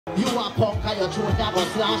You are punk and your throat never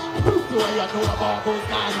slash. Who do you know about those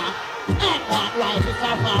guys? And what life is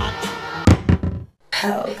about?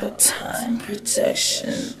 Pelpa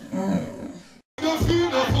protection. You feel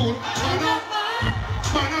the fool,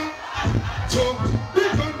 man. So,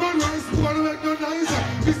 big man rise, wanna make no noise.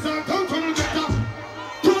 This time come from the better.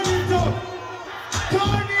 Turn it up.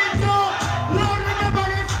 Lord, remember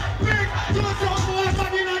it. Make yourself more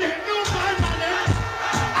fun in the new man.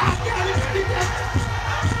 I can't speak it.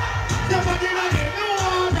 Somebody in the new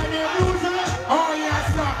one and the new sir. Oh, yes,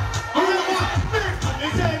 sir. Remember, the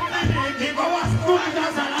same thing. Give us food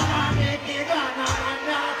as a man.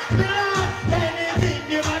 Anything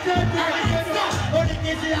you want to do, only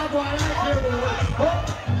if you have one like you.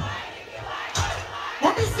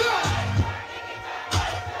 What is that?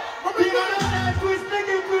 What is that? Twist.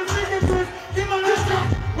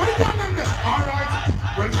 What is that? All right.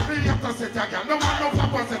 Well, we have to set again. No one no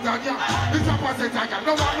papa set again. It's a papa set again.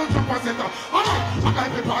 No one no papa set again. All right. I got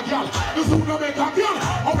the bad girl. The sooner make a girl.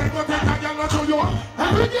 Oh, we go take a girl and show you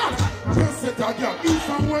every girl. Just set again. East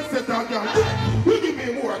and west set again. You give me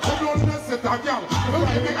more. Come on, let's set again. Well, I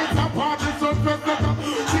think it's a party, so first set up.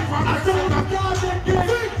 I told the girl that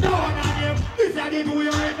get down on him. This I did do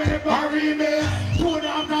you remix. Put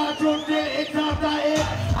on that drum day, it's after it.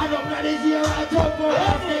 I don't know this year I jump for it.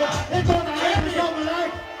 It's on the head of something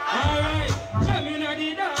like. Alright, come in at the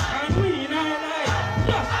dark and we night.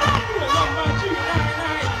 Just do number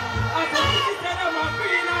 399. I said this is the number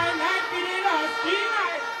 399 for the last 3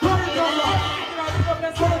 nights. Turn it up.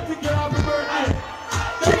 Turn it to get off the birthday.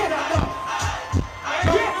 Check it out.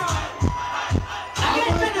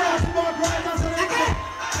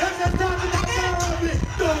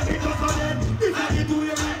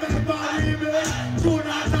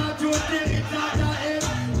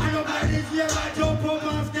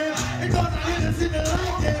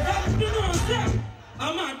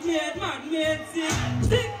 Mad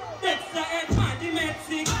sick, Dexta mad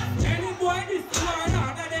sick. Any boy this tomorrow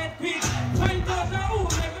not that pick. Find out the who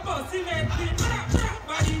make a bossy mad pick.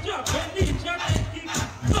 Body drop when the shot head kick.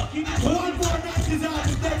 Suck it. One more night is out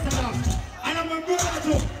of Dexta Daps. And I'm a brother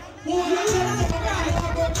too. One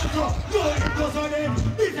it goes on it.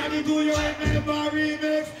 This how you do your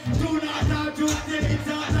remix. Do not have to say it's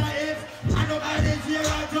after it. I don't mind this here I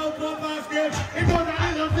jump up basket. It goes on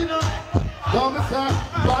it, nothing. Come sir,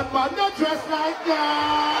 but man not dressed like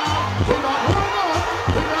that. Do not hold on,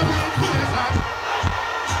 do not be innocent.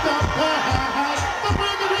 Stop that. Stop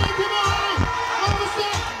bringing it to me. Come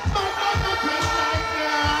sir, but man not dressed like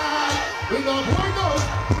that. We don't hold on,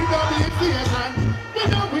 we don't be innocent. We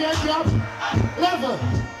don't wear job. Level.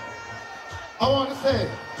 I want to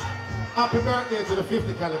say, happy birthday to the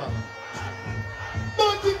 50 caliber.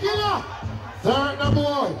 Bounty killer. Third number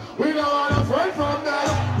one. We don't want a friend from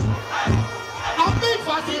there. I'm big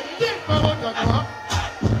fussy, think for what you know.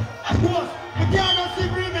 Boss, you can't sing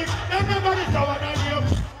remix, everybody's going on you.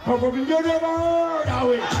 Probably you never heard of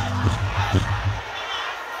it.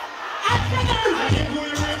 Do you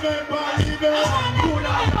remember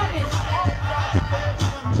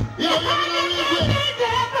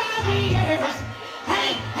remix?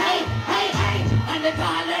 Hey, and the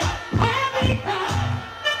darling,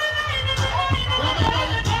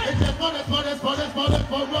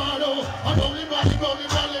 I'm only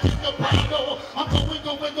running in the Prado. I'm going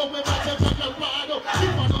with my Colorado.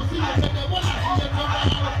 If I don't see it, then what I see in the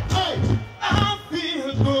hey, I feel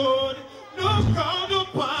good. Look how the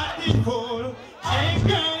party full. Hey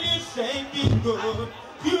girl, you shaking good.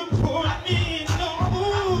 You put me in the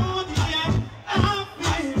mood, yeah. I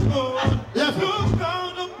feel good. Yes, look how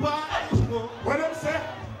the party full. What I'm saying?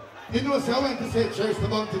 You know, so I went to say church the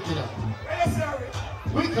Bounty Killer. Yes, sir.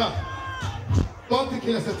 Wake up. Bounty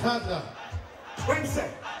Killer's a toddler. When say?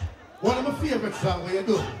 One of my favorite songs where you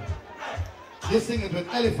do. You sing it with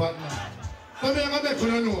Elephant Man. So me I'm going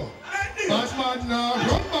to know. But man now,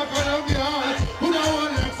 run back on the yard. Who don't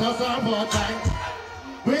want exercise for time?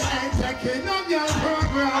 We ain't taking no young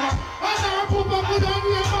program. And now put up with on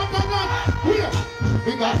your back and that.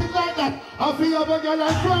 We got it like that. I feel about girl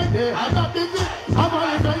on Friday. I'm not busy. I'm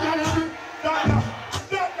only for girl. Dada.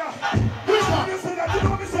 You know me say that, you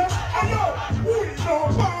know me say. I know. We know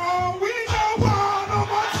one. No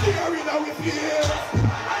man staring at with ears.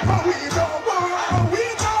 We know one.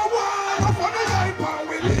 For the life and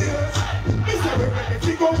with ears. Me say we ready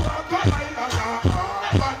to go walk a mile and a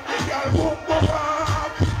half. And the girl won't go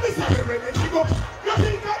up. Me say we ready to go. You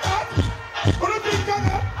think of that? What do you think of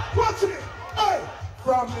that? Watch me. Hey,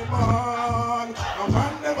 from the man, a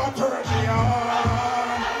man never turn me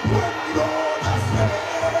on. When you go to say,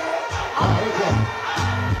 I go.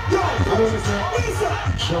 Yo, what is that?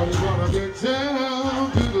 Shawty wanna get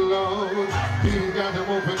down to the He got them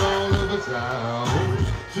moving all over town.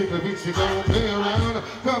 Chicken beach, you gon' play around.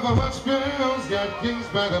 Cover much girls, got kings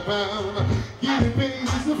by the pound. Getting paid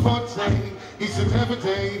is a forte, each and every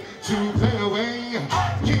day to play away.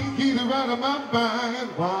 Can't get her out of my mind.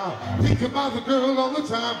 Wow, think about the girl all the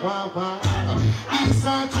time. Wow, wow. East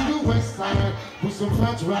side to the west side, with some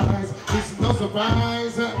flat rides. It's no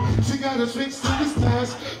surprise. She got her tricks to the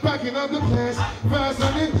stash, backing up the cash. Fast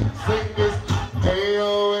on it, sing this. Hey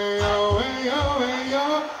yo, hey yo, hey yo, hey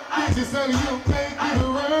yo. Did you say you make it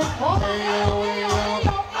work? Hey yo, hey yo.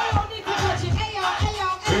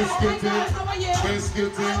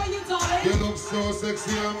 Biscuity, you look so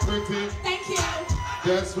sexy and pretty. Thank you.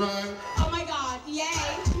 That's right. Oh my God, yay,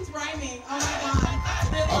 he's rhyming. Oh my God.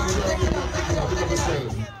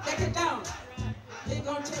 Take it down. They're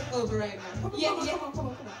gonna take over right now. Come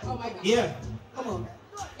on. Oh my God. Yeah. Come on.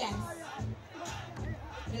 Yes.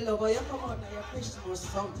 Hello, boy, you come out now, you're Christian or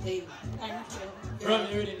something. Thank you. Run,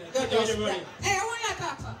 you're ready now. You're ready. Hey, I want that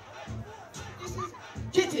papa. This is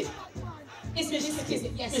Kitty. It's Mr. Kitty.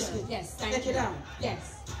 Yes, sir. Yes, thank you. Take it down.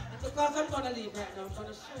 Yes. Because I'm gonna leave right now, I'm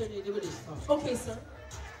gonna show you the this stuff. Okay, sir.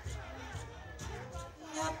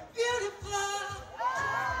 You're beautiful.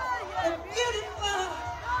 You're beautiful.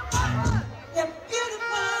 You're beautiful.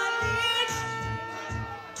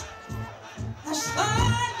 I saw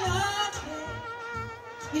your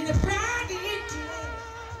face in a brand new day,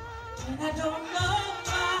 and I don't know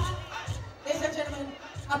why. Ladies and gentlemen,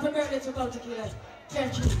 happy birthday to God Tequila.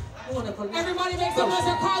 Thank you. Wonderful. Everybody make some noise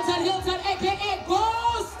for Carlton Hilton, aka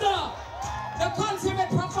Ghost. The consummate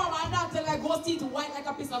performer, and acting like Ghost teeth white like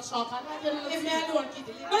a piece of chocolate. If me alone,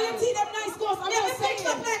 Kitty. No, you see them nice ghosts. I'm just saying.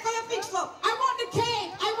 Up like how you fix up. I want the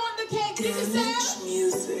cake. I want the cake. Did you sell?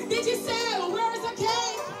 Did you sell? Where is the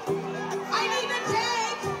cake? I need the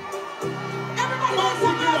cake. Everybody make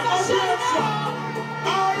some noise for Sheldon.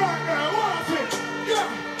 All right, now, watch it. Yeah.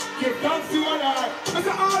 Give thanks to your life. I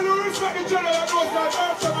say all who respect each other that goes like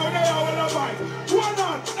earth, so now they are well alive. One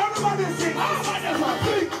on, everybody sing.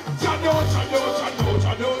 Sing. Chado,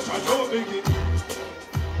 biggie.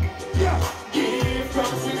 Yeah. Give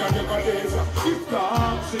thanks in a never days. Give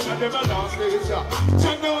thanks in a never last days.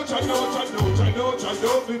 Chado,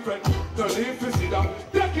 big friend. Don't leave to see that.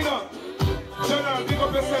 Take it up. General, big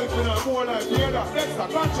up yourself in a more life. Hear that? Dexta,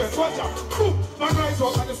 conscious, watch out. Boom! Man rise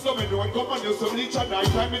up at the slum and know it go. Man use some leech at night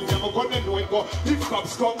time. It's never gonna know it go. If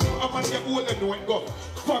cops come, a man get old and know it go.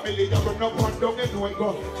 Family, you bring up one down and know it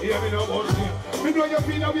go. Hear me now about it. Me know you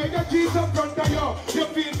feel away, your keys up front of you. You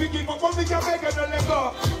feel big, but one thing you beg and let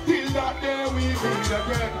go. Till that day we meet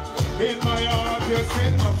again. In my heart, you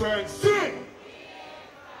sing, my friend. Sing!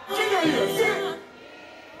 You know you sing!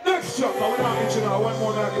 Next chapter, we're not each other. One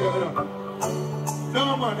more night, give it up.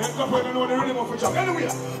 No man, you can't know the rhythm of a job. Anyway, you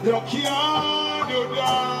can't do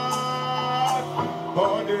that.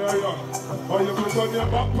 Oh dear, yeah. Oh, you put on your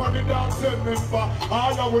back on the dance and member.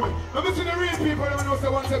 All the women. Let me see the real people. Let me know say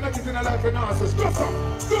once they make it in a life and answers. Go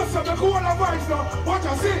some, the cool of vibes now. What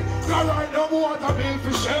you see? Now right now, more water bill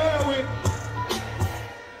to share with.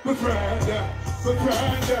 My friend,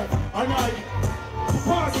 and I.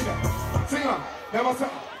 Pause it there. Sing on. Never say.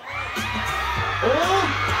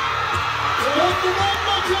 Oh! Don't give up,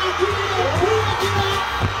 my child, give it up, give it up.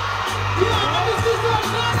 Yeah, this is our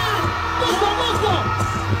channel.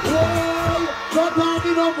 Hey, no time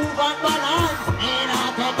you don't move and balance. And I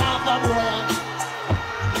take off the breath.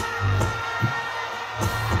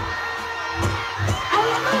 I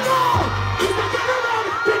want to know. Is the gentleman?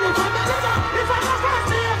 Did it from the river? If I'm the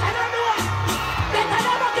first years, I don't know. They can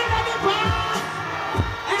never give any pass.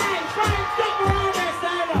 Hey, fine, stop around there,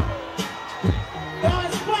 stand up.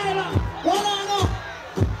 Don't spoil up.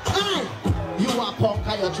 Punk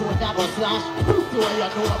and your throat never slash. Pussy where you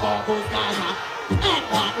know about those guys, man. And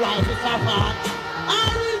what life is a fan. I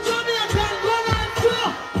will Jamaican go and do.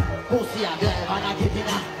 Pussy a girl and a get in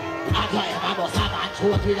a. I drive a bus and a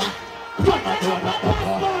throat with a.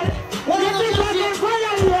 What you think I can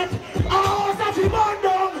violate? Oh, that's the man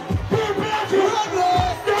down. People at you.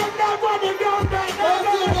 Stand up for the ground right now.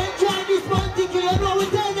 Then try this man ticket, you know we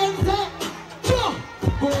tell them say.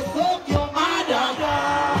 Go fuck your mother.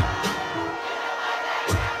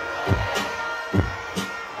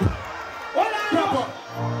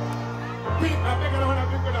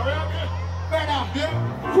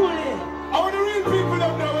 I want the real people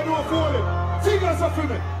up there when you fall it. Sing us a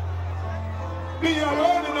film. Me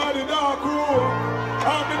alone in all the dark room.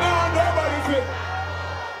 I'm the now nobody fit.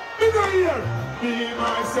 Me no here. Me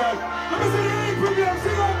myself. Let me see the real people up.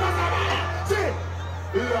 Sing out that. See.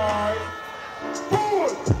 Live.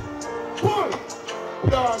 Pull.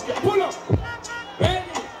 Dog. Pull up.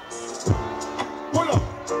 Ready. Pull up.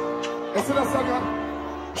 You see that song?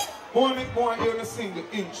 I want you to sing the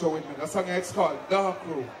intro with me. That song is called Dark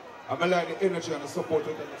Room. I like the energy and the support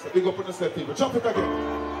with them. So big up on the set, people. Jump it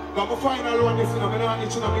again. Got my final one this, you know, I don't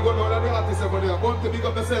need to know, I go down the artists over there. I want to big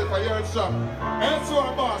up myself, I hear it strong. And so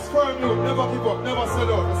I'm boss, firm you, never give up, never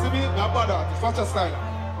sell out. You see me? Not bad artist, watch a style.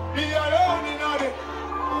 Me alone in all it.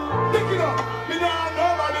 Pick it up, me not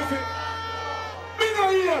nobody fit. Me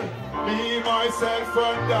not here. Me, myself,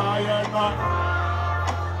 and Iron Man.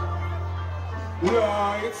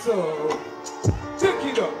 Right, so, pick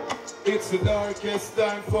it up. It's the darkest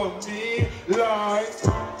time for me, life.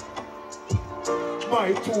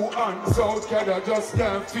 My two hands out, kid, I just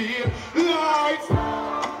can't feel life.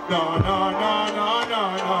 No, no, no, no,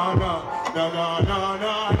 no, no, no, no, no,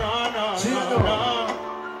 no, no, no,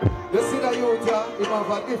 no. You see that youth here, you have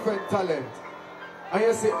a different talent. And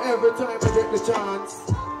you see every time you get the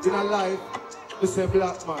chance in a life, you say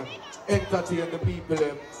black man, entertain the people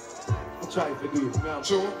them. I try to do it, man.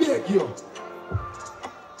 Sure. Beg you.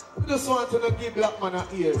 I just want to not give black man a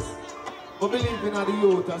ears. But believe in the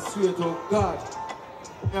youth, I swear to God.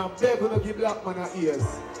 I'm begging to give black man a ears.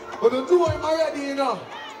 But don't do him already, you know.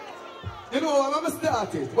 You know, I'm going to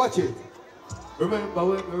start it. Watch it. Remember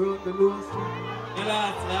when we run the loose? The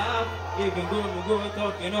last lap, even though we go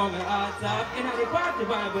tough, you know me heart up. In the party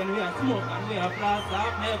vibe when we are smoke and we are blast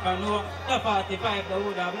up. Never know the 45 that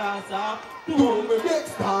would have blast up. Do me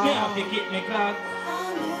next time. Me have to keep me clock.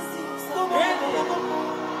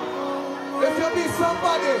 If you be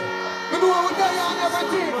somebody, we know we die on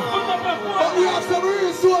everything. But we have some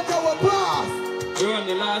real sort of a blast. We run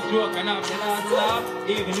the last joke and have the last laugh.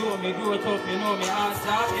 Even though me grow tough, you know me heart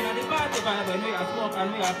up. In the party vibe when we are smoke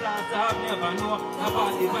and we are blast up. Never know the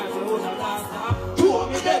 45 that would have blast up. Do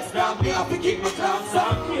me next time, me have to keep my clocks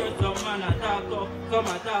up. Here's some man attack up, some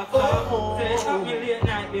attack up. Say it up me late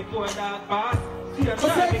night before dark pass. But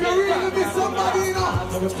if you really be somebody, you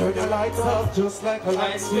know, just turn your lights off just like a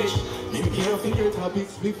light switch. You can't figure how big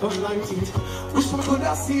split from lighting. Wish we could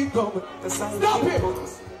have seen it coming. Stop it!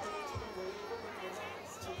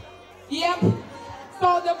 Yep.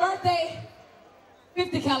 So the birthday,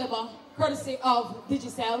 50 caliber, courtesy of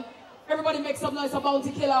Digicel. Everybody make some noise about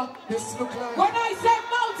Bounty Killer. This look like... When I say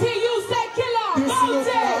Bounty, you say Killer. This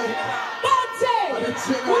Bounty! like... Bounty!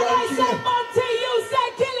 When I say Bounty, you say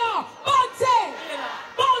Killer. Bounty!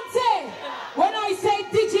 Bounty! When I say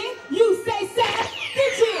Digi, you say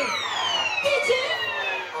Digi! Digi!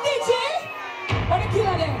 Digi! What the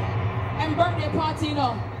killer there? And birthday party, you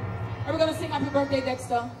know. Are we gonna sing happy birthday,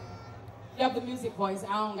 Dexter? You have the music voice.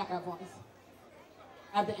 I don't got that voice.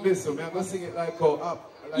 I have the Listen, I'm gonna sing it like how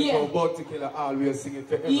Bounty Killer always sing it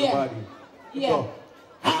for everybody. Yeah. So,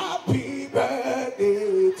 happy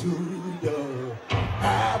birthday to you.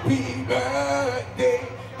 Happy birthday.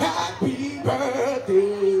 Happy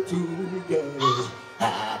birthday to you.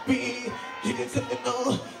 Happy, you didn't say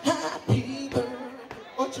no. Happy birthday.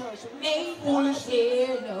 Oh, Charles. May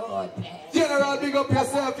dear Lord bless. General, big up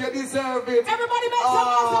yourself, you deserve it. Everybody make some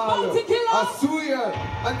noise for Bounty Killer. I swear.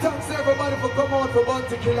 And thanks everybody for coming out for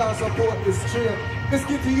Bounty Killer and support this train. Let's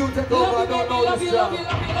get to you, take over. I don't know love this you, job. love you,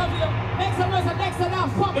 love you, love you. Make some noise for Dexta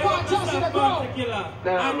Daps, Popcaan Jahshii the Grow.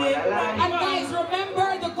 And guys, remember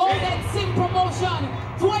the Golden SIM promotion.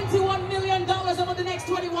 $21 million over the next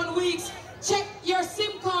 21 weeks. Check your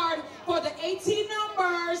SIM card for the 18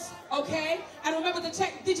 numbers, okay? And remember to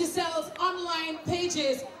check Digicel's online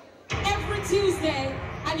pages every Tuesday,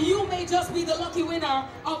 and you may just be the lucky winner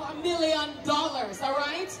of $1 million, all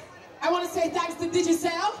right? I want to say thanks to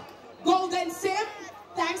Digicel, Golden SIM,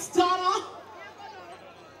 thanks Donna,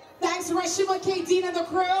 thanks Rashima K. Dean and the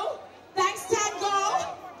crew, thanks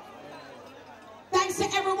Tango, thanks to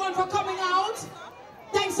everyone for coming out,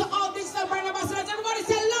 thanks to all digital brand ambassadors. Everybody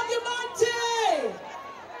say love you, Monty!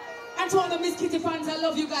 And to all the Miss Kitty fans, I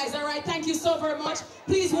love you guys, all right? Thank you so very much.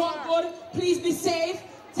 Please walk good, please be safe,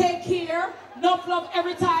 take care, enough love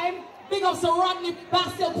every time. Big up to Rodney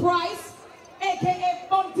Basil Price, aka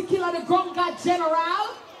Bounty Killer, the Gronga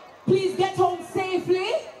General. Please get home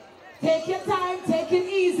safely. Take your time, take it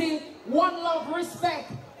easy. One love,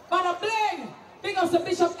 respect. Bada bling. Big up to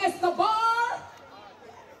Bishop Escobar.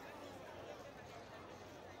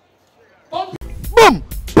 Boom!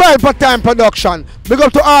 Pelpa Time Production. Big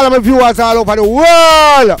up to all of my viewers all over the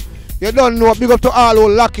world. You don't know. Big up to all who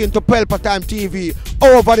lock into Pelpa Time TV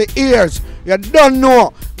over the years. You don't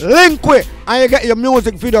know. Link with and you get your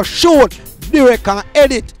music video shoot, direct and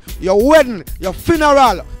edit. Your wedding, your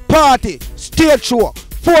funeral, party, stage show,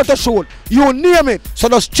 photo shoot, you name it. So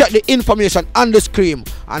just check the information on the screen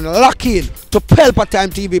and lock in to Pelpa Time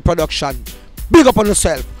TV Production. Big up on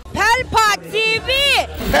yourself. Pelpa! Pelpa TV.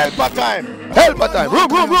 Pelpa time. Pelpa time.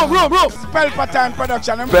 Room. Pelpa time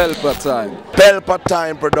production. Pelpa time. Pelpa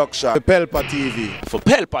time production. Pelpa TV. For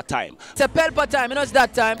Pelpa time. It's a Pelpa time, you know it's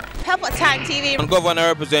that time. Pelpa time TV. I'm governor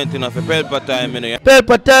representing of Pelpa time, you know.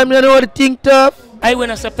 Pelpa time, you know what the thing tough? I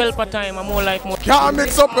when I say Pelpa time, I'm more like more. Can't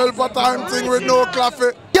mix up Pelpa time thing with no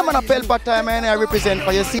coffee. Yeah, man, a Pelpa time, and I represent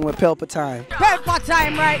for you. See, with Pelpa time. Pelpa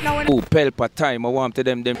time right now. Oh, Pelpa time. I want to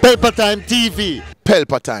them. Pelpa time TV.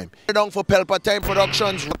 Pelpa time. Down for Pelpa time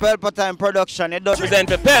productions. Pelpa time production. It does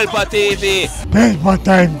Represent for Pelpa TV. Pelpa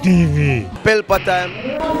time TV. Pelpa time.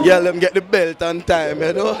 Yeah, let them get the belt on time,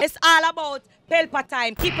 you know. It's all about Pelpa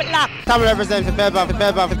time. Keep it locked. Come represent for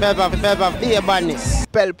Pelpa, be a badness.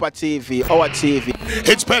 Pelpa TV, our TV.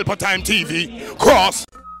 It's Pelpa time TV. Cross.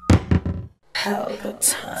 Pelpa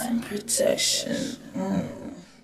time protection.